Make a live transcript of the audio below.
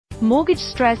Mortgage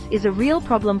stress is a real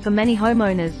problem for many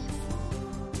homeowners.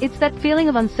 It's that feeling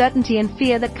of uncertainty and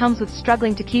fear that comes with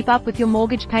struggling to keep up with your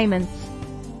mortgage payments.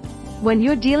 When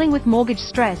you're dealing with mortgage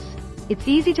stress, it's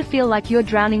easy to feel like you're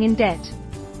drowning in debt.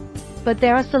 But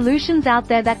there are solutions out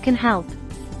there that can help.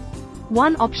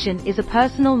 One option is a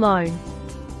personal loan.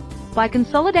 By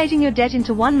consolidating your debt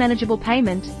into one manageable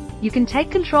payment, you can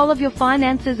take control of your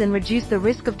finances and reduce the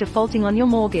risk of defaulting on your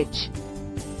mortgage.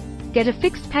 Get a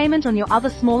fixed payment on your other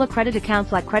smaller credit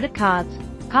accounts like credit cards,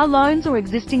 car loans or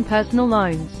existing personal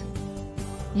loans.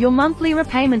 Your monthly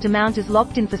repayment amount is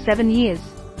locked in for 7 years,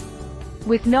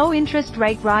 with no interest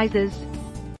rate rises.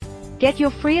 Get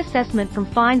your free assessment from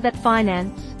Find That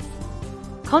Finance.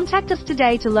 Contact us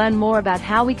today to learn more about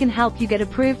how we can help you get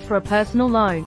approved for a personal loan.